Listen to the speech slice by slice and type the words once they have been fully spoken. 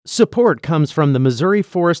Support comes from the Missouri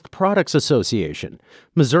Forest Products Association.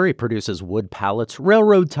 Missouri produces wood pallets,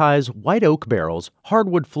 railroad ties, white oak barrels,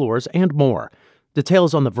 hardwood floors, and more.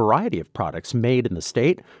 Details on the variety of products made in the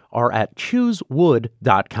state are at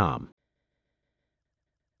choosewood.com.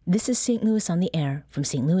 This is St. Louis on the Air from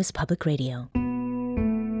St. Louis Public Radio.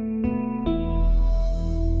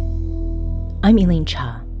 I'm Elaine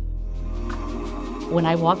Cha. When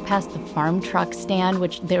I walked past the farm truck stand,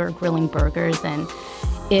 which they were grilling burgers, and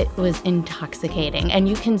it was intoxicating. And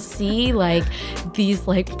you can see these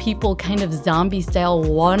people kind of zombie style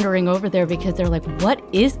wandering over there because they're like, what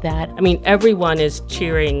is that? I mean, everyone is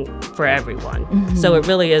cheering for everyone. Mm-hmm. So it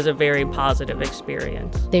really is a very positive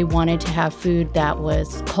experience. They wanted to have food that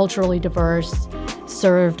was culturally diverse,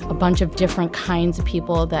 served a bunch of different kinds of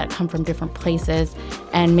people that come from different places,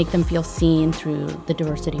 and make them feel seen through the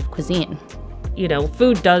diversity of cuisine. You know,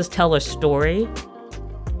 food does tell a story.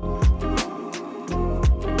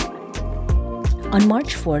 On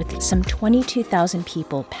March 4th, some 22,000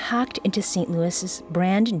 people packed into St. Louis's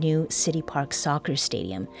brand new CityPark soccer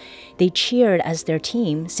stadium. They cheered as their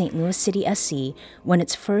team, St. Louis City SC, won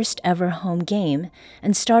its first ever home game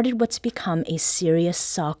and started what's become a serious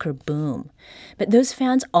soccer boom. But those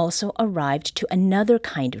fans also arrived to another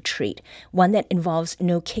kind of treat, one that involves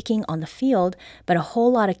no kicking on the field, but a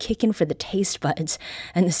whole lot of kicking for the taste buds,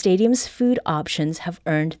 and the stadium's food options have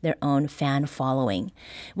earned their own fan following.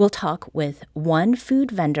 We'll talk with one food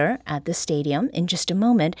vendor at the stadium in just a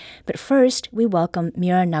moment, but first we welcome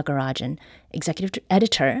Meera Nagarajan, executive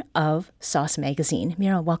editor of Sauce Magazine.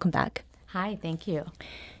 Meera, welcome back. Hi, thank you.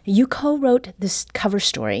 You co-wrote this cover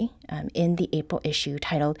story in the April issue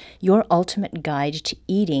titled Your Ultimate Guide to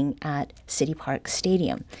Eating at CityPark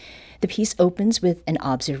Stadium. The piece opens with an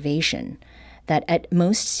observation that at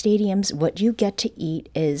most stadiums, what you get to eat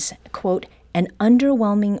is, quote, an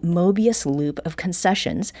underwhelming Mobius loop of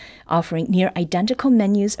concessions offering near identical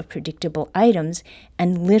menus of predictable items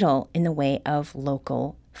and little in the way of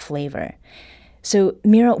local flavor. So,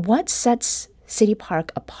 Meera, what sets CityPark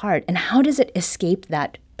apart, and how does it escape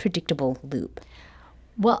that predictable loop?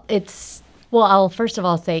 Well, I'll first of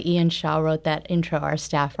all say Ian Shaw wrote that intro, our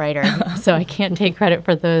staff writer, so I can't take credit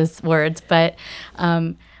for those words. But what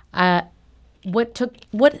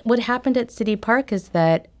happened at CityPark is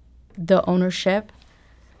that the ownership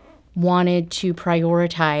wanted to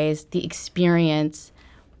prioritize the experience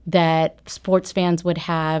that sports fans would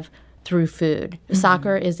have through food. Mm-hmm.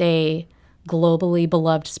 Soccer is a globally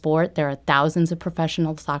beloved sport. There are thousands of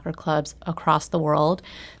professional soccer clubs across the world.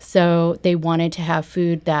 So they wanted to have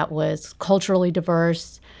food that was culturally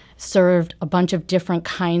diverse, served a bunch of different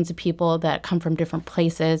kinds of people that come from different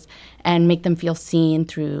places, and make them feel seen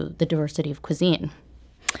through the diversity of cuisine.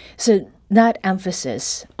 So that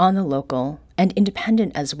emphasis on the local and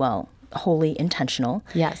independent as well, wholly intentional.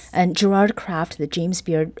 Yes. And Gerard Kraft, the James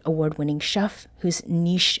Beard award-winning chef whose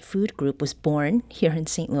niche food group was born here in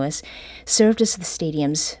St. Louis, served as the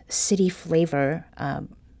stadium's city flavor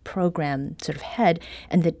program sort of head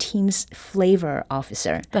and the team's flavor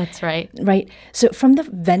officer. That's right. Right. So from the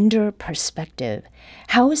vendor perspective,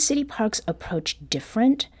 how is CityPark's approach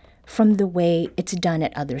different from the way it's done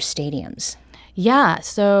at other stadiums? Yeah.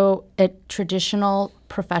 So at traditional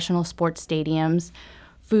professional sports stadiums,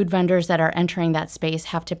 food vendors that are entering that space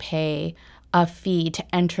have to pay a fee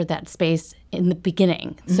to enter that space in the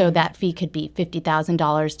beginning. Mm-hmm. So that fee could be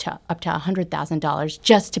 $50,000 to up to $100,000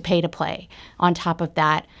 just to pay to play. On top of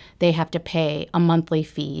that, they have to pay a monthly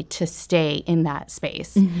fee to stay in that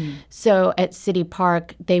space. Mm-hmm. So at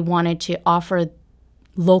CityPark, they wanted to offer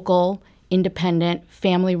local, independent,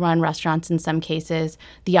 family-run restaurants in some cases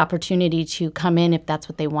the opportunity to come in if that's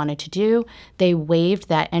what they wanted to do. They waived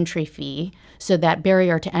that entry fee, so that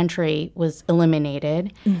barrier to entry was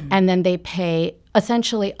eliminated. Mm-hmm. And then they pay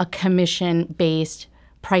essentially a commission-based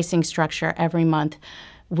pricing structure every month,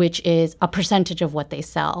 which is a percentage of what they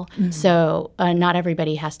sell. Mm-hmm. So not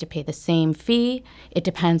everybody has to pay the same fee. It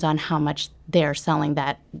depends on how much they're selling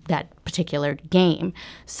that particular game.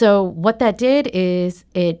 So what that did is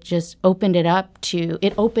it just opened up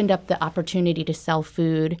the opportunity to sell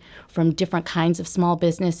food from different kinds of small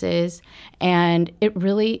businesses, and it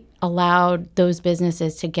really allowed those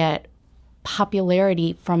businesses to get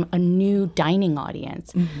popularity from a new dining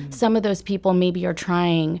audience. Mm-hmm. Some of those people maybe are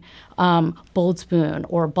trying Bold Spoon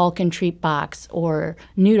or Balkan Treat Box or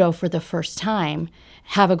Nudo for the first time,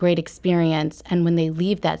 have a great experience, and when they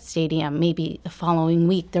leave that stadium, maybe the following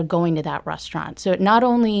week, they're going to that restaurant. So it not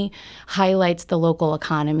only highlights the local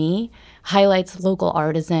economy, highlights local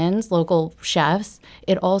artisans, local chefs,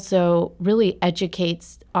 it also really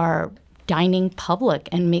educates our dining public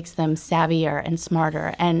and makes them savvier and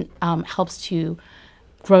smarter, and helps to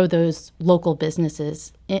grow those local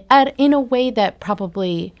businesses in a way that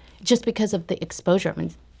probably, just because of the exposure, I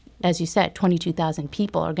mean, as you said, 22,000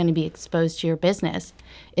 people are going to be exposed to your business.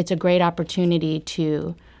 It's a great opportunity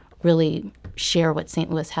to really share what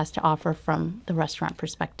St. Louis has to offer from the restaurant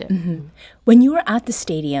perspective. Mm-hmm. When you were at the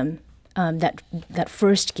stadium, that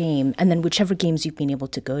first game, and then whichever games you've been able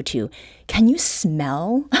to go to, can you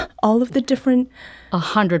smell all of the different?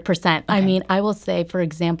 100%. Okay. I mean, I will say, for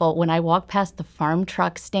example, when I walked past the farm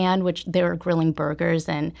truck stand, which they were grilling burgers,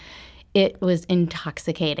 and it was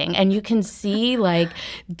intoxicating. And you can see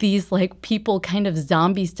these people kind of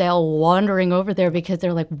zombie style wandering over there because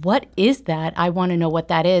they're like, what is that? I want to know what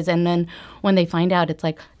that is. And then when they find out it's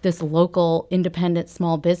like this local independent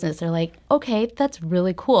small business, they're like, okay, that's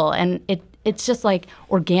really cool. And it's just like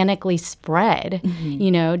organically spread,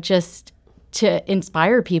 just to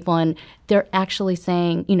inspire people. And they're actually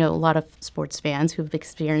saying, a lot of sports fans who've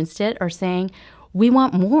experienced it are saying, we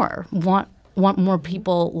want more, want more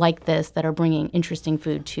people like this that are bringing interesting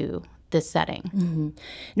food to this setting. Mm-hmm.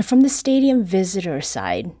 Now, from the stadium visitor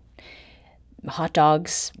side, hot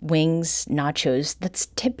dogs, wings, nachos, that's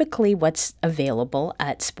typically what's available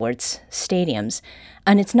at sports stadiums.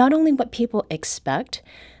 And it's not only what people expect,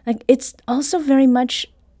 it's also very much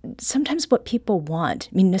sometimes what people want.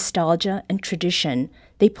 I mean, nostalgia and tradition,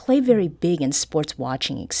 they play very big in sports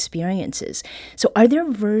watching experiences. So are there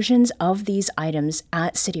versions of these items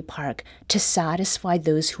at City Park to satisfy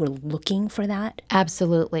those who are looking for that?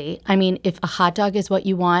 Absolutely. I mean, if a hot dog is what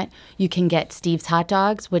you want, you can get Steve's Hot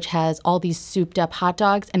Dogs, which has all these souped up hot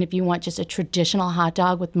dogs. And if you want just a traditional hot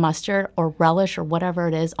dog with mustard or relish or whatever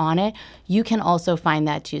it is on it, you can also find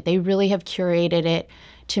that too. They really have curated it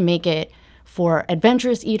to make it for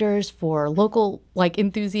adventurous eaters, for local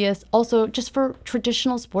enthusiasts, also just for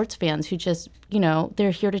traditional sports fans who just,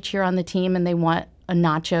 they're here to cheer on the team and they want a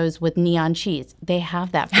nachos with neon cheese. They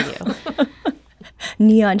have that for you.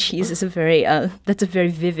 Neon cheese is that's a very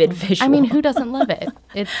vivid visual. I mean, who doesn't love it?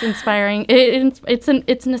 It's inspiring.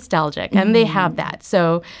 It's nostalgic, and they have that.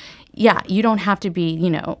 So, yeah, you don't have to be,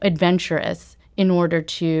 adventurous in order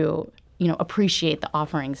to appreciate the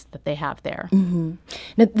offerings that they have there. Mm-hmm.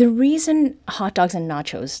 Now, the reason hot dogs and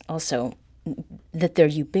nachos also, that they're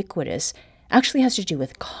ubiquitous, actually has to do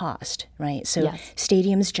with cost, right? So yes.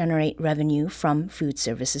 Stadiums generate revenue from food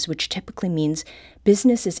services, which typically means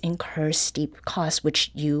businesses incur steep costs,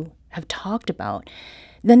 which you have talked about.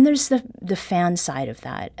 Then there's the fan side of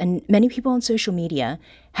that. And many people on social media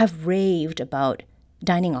have raved about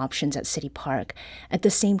dining options at City Park. At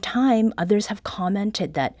the same time, others have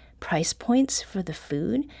commented that price points for the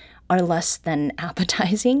food are less than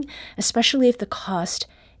appetizing, especially if the cost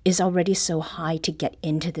is already so high to get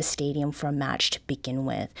into the stadium for a match to begin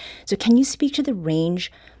with. So can you speak to the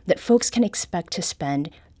range that folks can expect to spend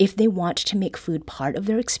if they want to make food part of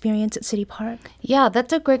their experience at City Park? Yeah,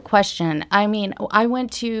 that's a great question. I mean, I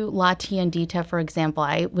went to La Tiendita, for example.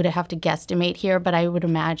 I would have to guesstimate here, but I would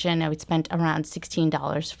imagine I would spend around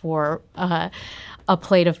 $16 for a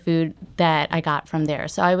plate of food that I got from there.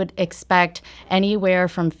 So I would expect anywhere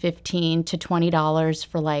from $15 to $20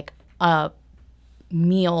 for a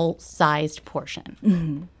meal-sized portion.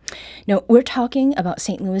 Mm-hmm. Now, we're talking about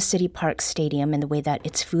St. Louis City Park Stadium and the way that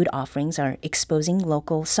its food offerings are exposing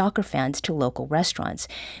local soccer fans to local restaurants.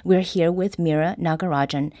 We're here with Meera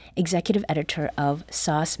Nagarajan, executive editor of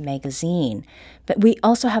Sauce Magazine. But we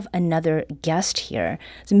also have another guest here.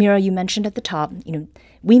 So, Meera, you mentioned at the top,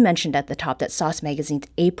 we mentioned at the top that Sauce Magazine's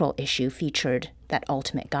April issue featured that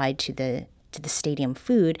ultimate guide to the stadium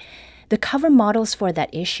food. The cover models for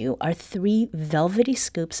that issue are 3 velvety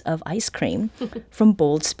scoops of ice cream from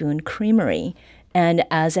Bold Spoon Creamery. And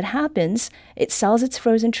as it happens, it sells its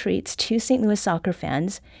frozen treats to St. Louis soccer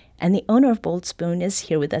fans. And the owner of Bold Spoon is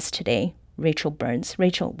here with us today, Rachel Burns.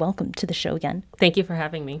 Rachel, welcome to the show again. Thank you for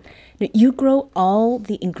having me. Now, you grow all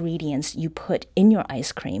the ingredients you put in your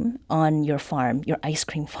ice cream on your farm, your ice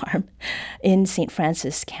cream farm in St.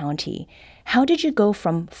 Francis County. How did you go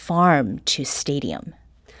from farm to stadium?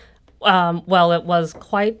 Well, it was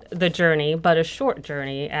quite the journey, but a short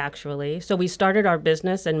journey, actually. So we started our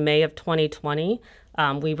business in May of 2020.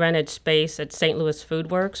 We rented space at St. Louis Food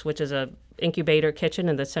Works, which is a incubator kitchen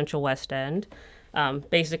in the Central West End.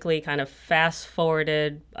 Basically kind of fast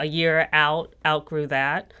forwarded a year outgrew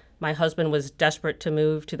that. My husband was desperate to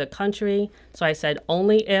move to the country, so I said,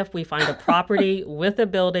 only if we find a property with a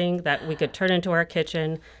building that we could turn into our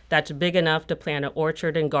kitchen that's big enough to plant an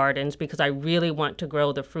orchard and gardens, because I really want to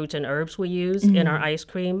grow the fruits and herbs we use in our ice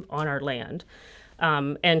cream on our land.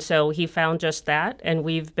 And so he found just that, and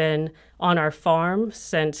we've been on our farm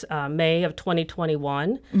since May of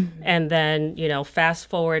 2021. And then, fast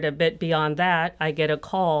forward a bit beyond that, I get a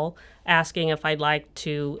call asking if I'd like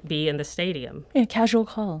to be in the stadium. Yeah, casual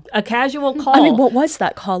call. A casual call. I mean, what was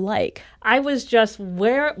that call like? I was just,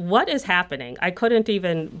 what is happening? I couldn't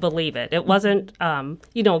even believe it. It wasn't,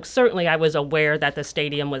 certainly I was aware that the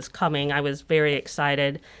stadium was coming. I was very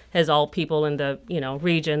excited, as all people in the,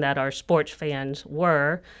 region that are sports fans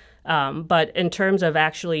were. But in terms of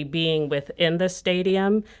actually being within the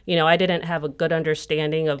stadium, I didn't have a good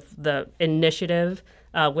understanding of the initiative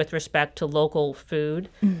with respect to local food.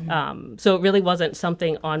 So it really wasn't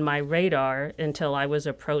something on my radar until I was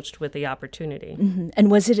approached with the opportunity.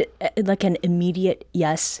 And was it like an immediate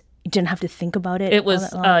yes? You didn't have to think about it? It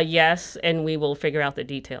was yes, and we will figure out the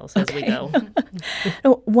details as we go.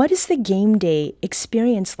 Now, what is the game day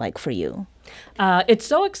experience like for you? It's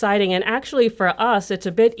so exciting, and actually for us, it's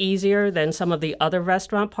a bit easier than some of the other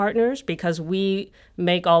restaurant partners because we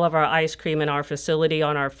make all of our ice cream in our facility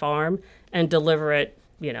on our farm and deliver it,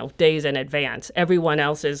 days in advance. Everyone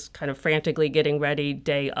else is kind of frantically getting ready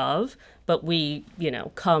day of, but we,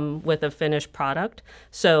 come with a finished product.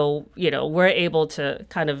 So, we're able to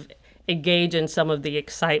kind of engage in some of the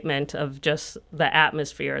excitement of just the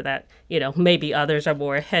atmosphere that, maybe others are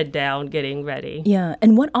more head down getting ready. Yeah.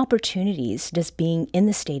 And what opportunities does being in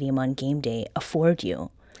the stadium on game day afford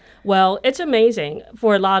you? Well, it's amazing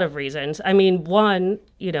for a lot of reasons. I mean, one,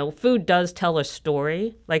 food does tell a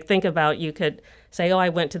story. Like, think about, you could say, oh, I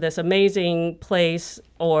went to this amazing place,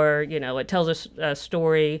 or, it tells a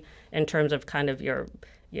story in terms of kind of your,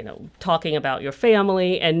 talking about your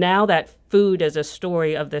family. And now that food as a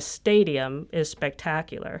story of the stadium is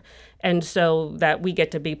spectacular. And so that we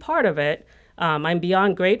get to be part of it, I'm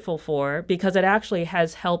beyond grateful for, because it actually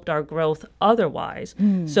has helped our growth otherwise.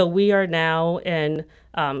 So we are now in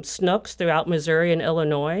Snooks throughout Missouri and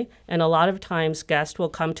Illinois, and a lot of times guests will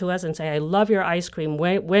come to us and say, I love your ice cream.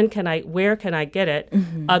 Where can I get it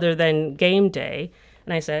other than game day?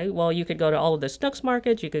 And I say, well, you could go to all of the Snooks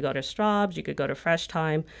markets, you could go to Straub's, you could go to Fresh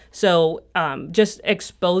Time. So just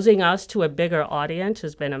exposing us to a bigger audience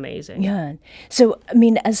has been amazing. Yeah. So, I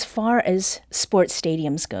mean, as far as sports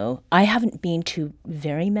stadiums go, I haven't been to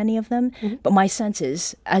very many of them, but my sense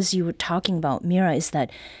is, as you were talking about, Meera, is that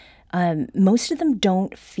most of them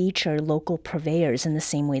don't feature local purveyors in the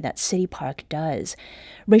same way that CityPark does.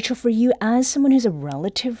 Rachel, for you, as someone who's a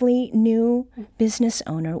relatively new business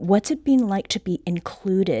owner, what's it been like to be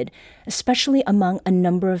included, especially among a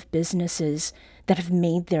number of businesses that have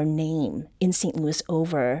made their name in St. Louis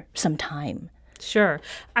over some time? Sure.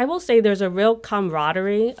 I will say there's a real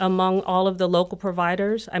camaraderie among all of the local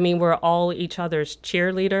providers. I mean, we're all each other's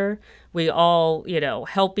cheerleader. We all,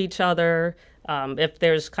 help each other. If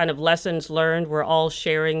there's kind of lessons learned, we're all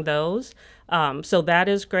sharing those. So that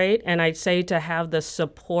is great. And I'd say to have the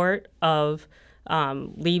support of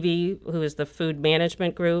Levy, who is the food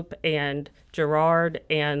management group, and Gerard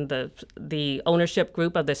and the ownership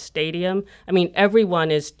group of the stadium. I mean,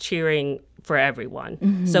 everyone is cheering for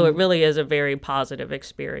everyone. So it really is a very positive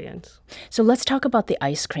experience. So let's talk about the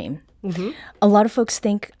ice cream. A lot of folks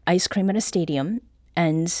think ice cream at a stadium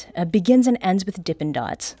begins and ends with Dippin'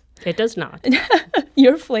 Dots. It does not.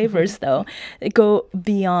 Your flavors, though, go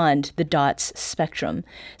beyond the Dots spectrum.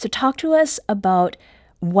 So talk to us about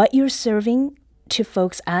what you're serving to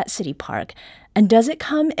folks at CityPark. And does it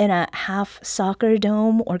come in a half soccer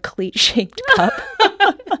dome or cleat-shaped cup?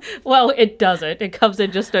 Well, it doesn't. It comes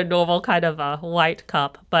in just a normal kind of a white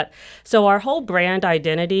cup. But so our whole brand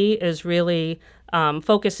identity is really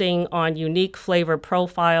focusing on unique flavor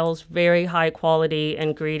profiles, very high quality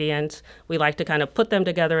ingredients. We like to kind of put them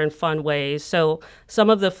together in fun ways. So some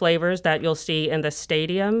of the flavors that you'll see in the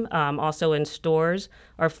stadium, also in stores,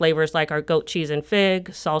 are flavors like our goat cheese and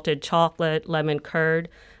fig, salted chocolate, lemon curd.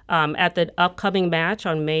 At the upcoming match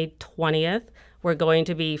on May 20th, we're going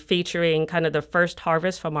to be featuring kind of the first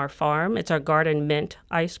harvest from our farm. It's our garden mint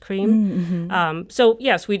ice cream. So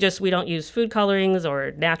yes, we don't use food colorings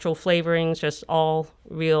or natural flavorings, just all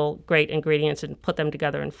real great ingredients and put them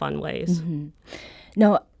together in fun ways.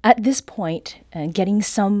 Now, at this point, getting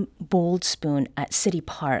some Bold Spoon at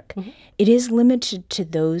CityPark, it is limited to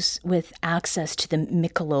those with access to the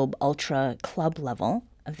Michelob Ultra Club level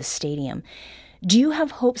of the stadium. Do you have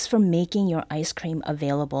hopes for making your ice cream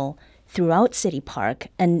available throughout CityPark?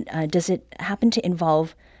 And does it happen to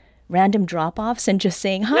involve random drop-offs and just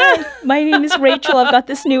saying, hi, my name is Rachel, I've got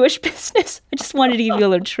this newish business. I just wanted to give you a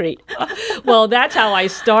little treat. Well, that's how I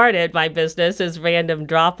started my business, is random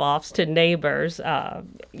drop-offs to neighbors,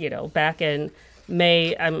 back in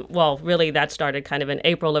May, really that started kind of in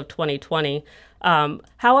April of 2020.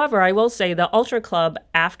 However, I will say the Ultra Club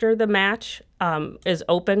after the match is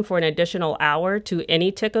open for an additional hour to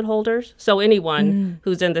any ticket holders. So anyone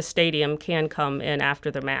who's in the stadium can come in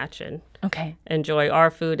after the match and enjoy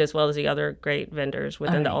our food as well as the other great vendors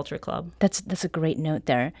within the Ultra Club. That's a great note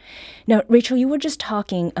there. Now, Rachel, you were just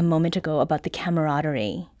talking a moment ago about the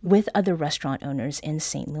camaraderie with other restaurant owners in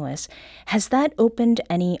St. Louis. Has that opened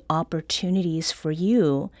any opportunities for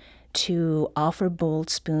you to offer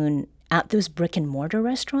Bold Spoon at those brick and mortar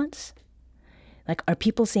restaurants? Like, are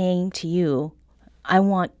people saying to you, I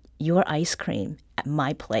want your ice cream at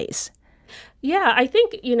my place? Yeah, I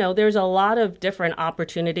think, there's a lot of different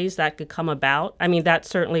opportunities that could come about. I mean, that's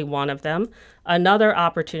certainly one of them. Another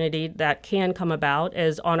opportunity that can come about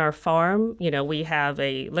is on our farm. We have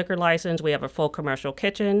a liquor license, we have a full commercial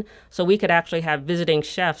kitchen, so we could actually have visiting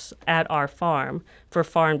chefs at our farm for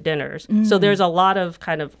farm dinners. So there's a lot of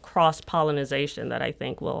kind of cross-pollination that I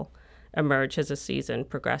think will emerge as the season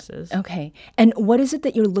progresses. Okay. And what is it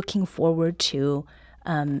that you're looking forward to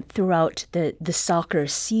throughout the soccer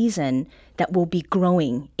season that will be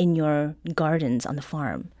growing in your gardens on the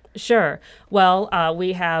farm? Sure. Well,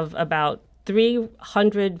 we have about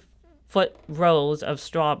 300-foot rows of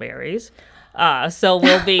strawberries. So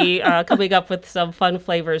we'll be coming up with some fun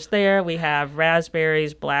flavors there. We have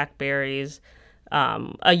raspberries, blackberries,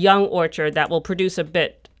 a young orchard that will produce a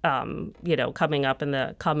bit, coming up in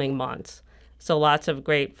the coming months. So lots of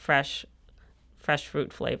great fresh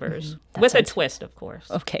fruit flavors with a twist, of course.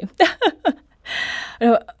 Okay.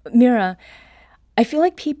 Meera, I feel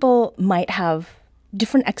like people might have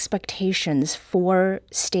different expectations for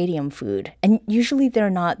stadium food, and usually they're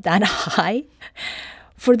not that high.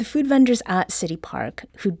 For the food vendors at CityPark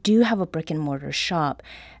who do have a brick and mortar shop,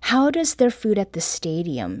 how does their food at the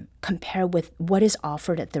stadium compare with what is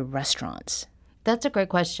offered at the restaurants? That's a great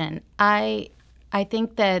question. I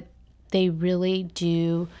think that they really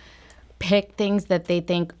do pick things that they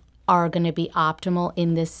think are going to be optimal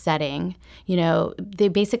in this setting. They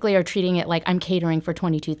basically are treating it like I'm catering for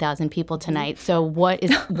 22,000 people tonight. So what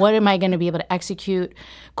am I going to be able to execute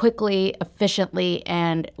quickly, efficiently,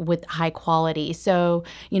 and with high quality? So,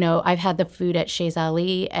 I've had the food at Chez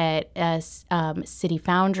Ali, at City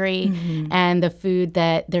Foundry, and the food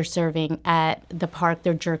that they're serving at the park,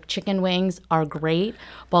 their jerk chicken wings are great.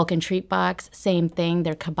 Balkan Treat Box, same thing.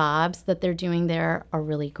 Their kebabs that they're doing there are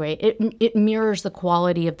really great. It mirrors the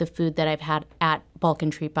quality of the food that I've had at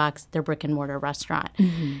Balkan Treat Box, their brick and mortar restaurant.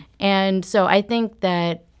 And so I think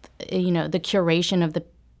that, the curation of the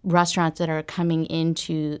restaurants that are coming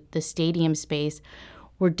into the stadium space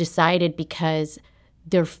were decided because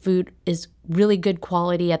their food is really good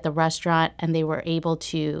quality at the restaurant, and they were able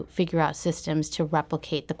to figure out systems to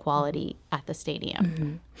replicate the quality at the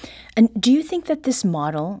stadium. And do you think that this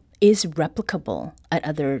model is replicable at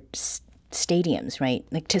other stadiums, right?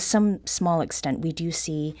 Like, to some small extent, we do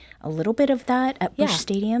see a little bit of that at Busch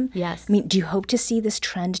Stadium. Yes. I mean, do you hope to see this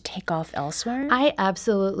trend take off elsewhere? I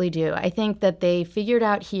absolutely do. I think that they figured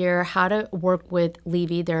out here how to work with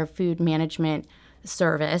Levy, their food management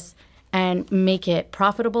service, and make it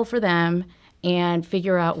profitable for them and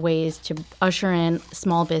figure out ways to usher in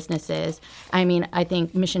small businesses. I mean, I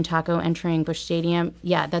think Mission Taco entering Busch Stadium,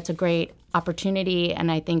 that's a great opportunity, and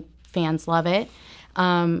I think fans love it.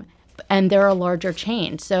 And they're a larger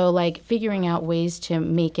chain. So, figuring out ways to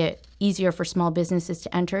make it easier for small businesses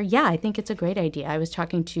to enter, I think it's a great idea. I was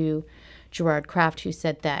talking to Gerard Kraft, who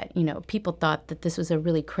said that, people thought that this was a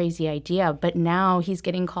really crazy idea, but now he's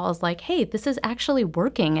getting calls like, hey, this is actually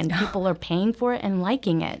working, and people are paying for it and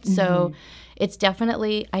liking it. So it's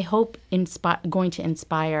definitely, I hope, going to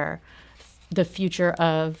inspire the future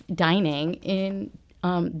of dining in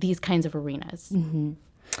these kinds of arenas.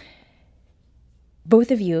 Both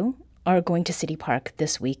of you are going to CityPark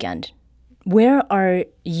this weekend. Where are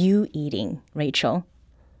you eating, Rachel?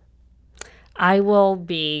 I will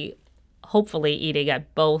be hopefully eating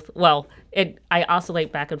at both. Well, I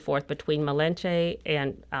oscillate back and forth between Malinche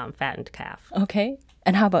and fattened calf. Okay.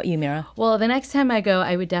 And how about you, Meera? Well, the next time I go,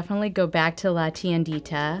 I would definitely go back to La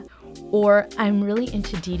Tiendita, or I'm really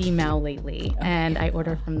into Didi Mao lately, and I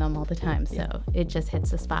order from them all the time, so it just hits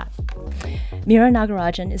the spot. Meera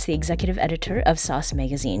Nagarajan is the executive editor of Sauce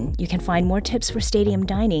Magazine. You can find more tips for stadium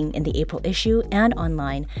dining in the April issue and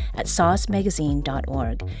online at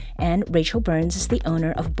saucemagazine.org. And Rachel Burns is the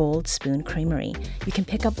owner of Bold Spoon Creamery. You can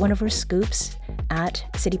pick up one of her scoops at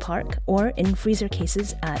CityPark or in freezer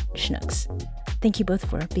cases at Schnucks. Thank you both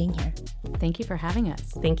for being here. Thank you for having us.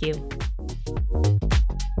 Thank you.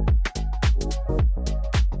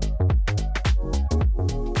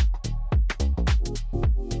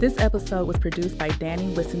 This episode was produced by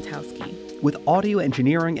Danny Wissentowski, with audio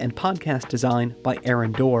engineering and podcast design by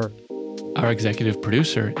Aaron Dorr. Our executive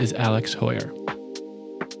producer is Alex Hoyer.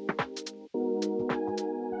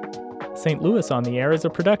 St. Louis on the Air is a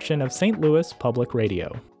production of St. Louis Public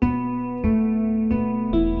Radio.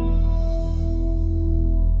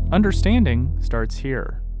 Understanding starts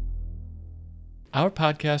here. Our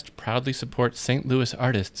podcast proudly supports St. Louis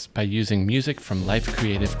artists by using music from Life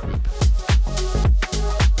Creative Group.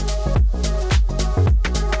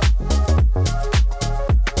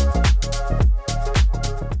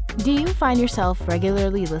 Do you find yourself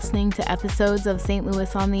regularly listening to episodes of St.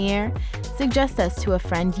 Louis on the Air? Suggest us to a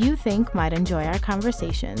friend you think might enjoy our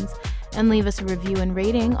conversations, and leave us a review and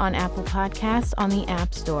rating on Apple Podcasts on the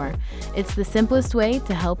App Store. It's the simplest way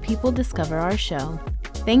to help people discover our show.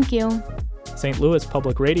 Thank you. St. Louis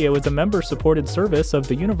Public Radio is a member-supported service of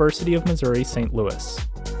the University of Missouri St. Louis.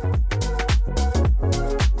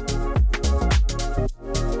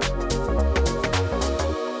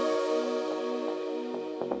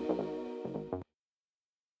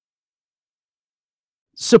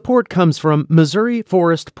 Support comes from Missouri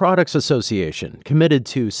Forest Products Association, committed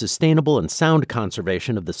to sustainable and sound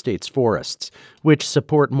conservation of the state's forests, which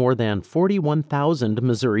support more than 41,000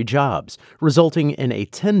 Missouri jobs, resulting in a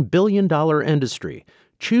 $10 billion industry.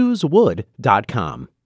 ChooseWood.com.